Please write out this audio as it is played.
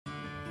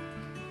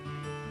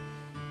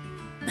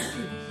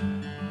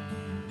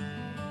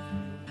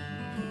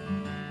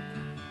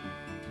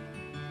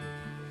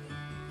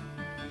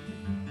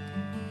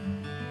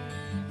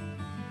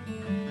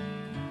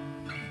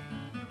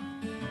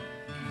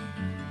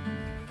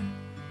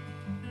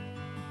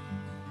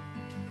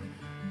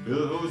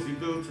Bill Hosey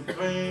built a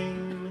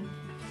plane,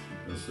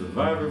 a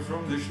survivor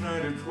from the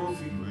Schneider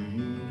Trophy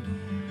plane.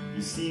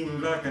 He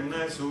seemed like a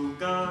nice old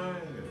guy,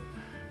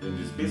 in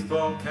his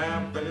baseball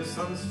cap and his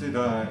sunset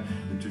eye.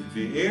 He took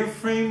the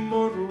airframe,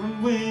 motor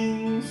and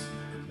wings,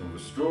 and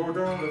restored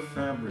all the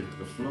fabric,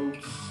 the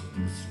floats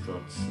and the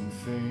struts and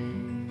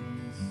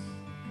things.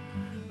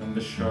 And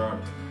the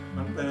shark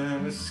on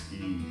banana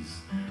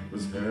skis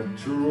was had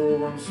to row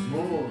once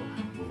more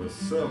over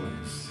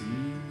southern seas.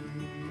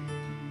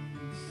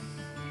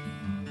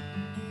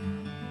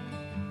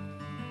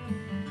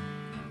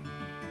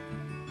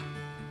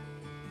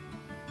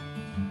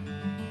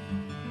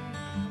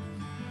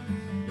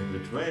 In the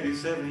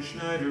 27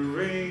 Schneider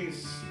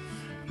race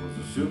was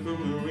a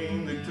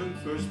supermarine that took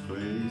first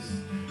place.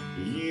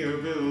 The year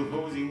Bill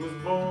Hosey was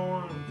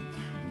born,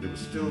 there were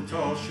still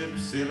tall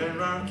ships sailing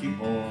round Cape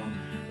Horn.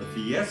 But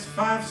the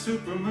S5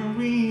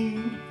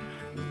 Supermarine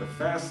was the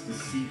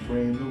fastest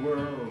seaplane the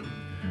world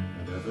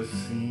had ever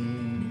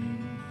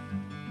seen.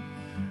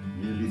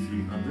 Nearly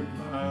 300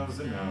 miles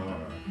an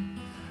hour,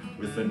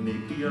 with a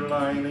Napier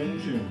line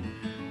engine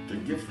to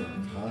give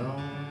them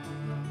power.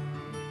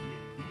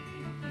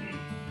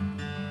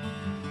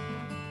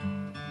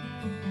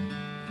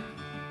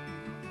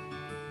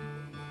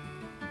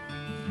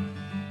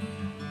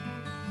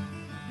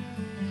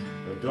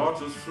 Her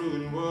daughters flew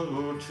in World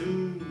War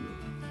II.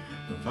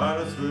 The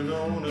pilots were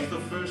known as the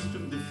first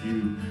of the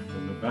few.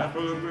 When the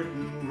Battle of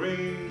Britain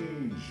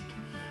raged,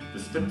 the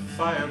stepped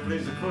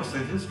fireplace across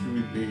that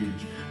history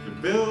page.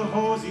 But Bill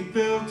Hosey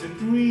built a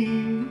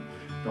dream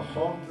to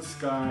haunt the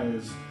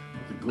skies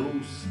with the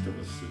ghost of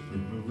a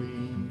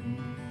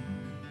supermarine.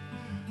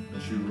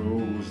 And she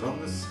rose on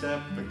the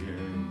step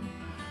again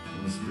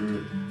in the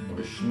spirit of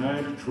a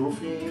Schneider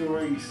Trophy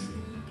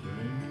racing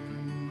plane.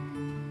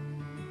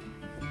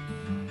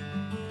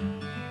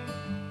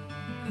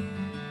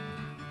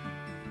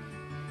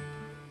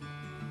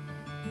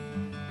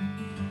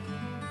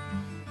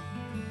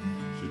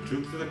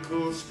 Took to the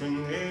cool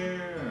spring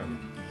air,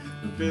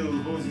 with Bill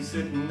Hosey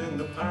sitting in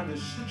the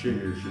pilot's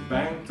chair. She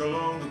banked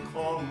along the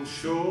Cornwall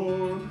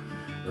shore,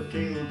 her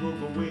tail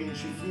broke away and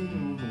she flew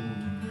no more.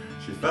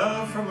 She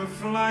fell from a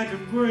flight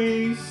of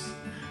grace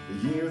the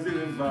year they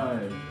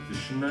revived the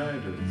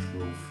Schneider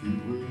Trophy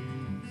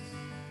race.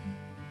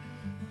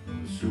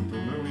 And the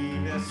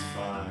Supermarine S5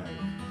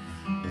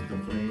 was the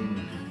plane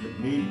that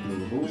made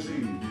Bill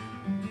Hosey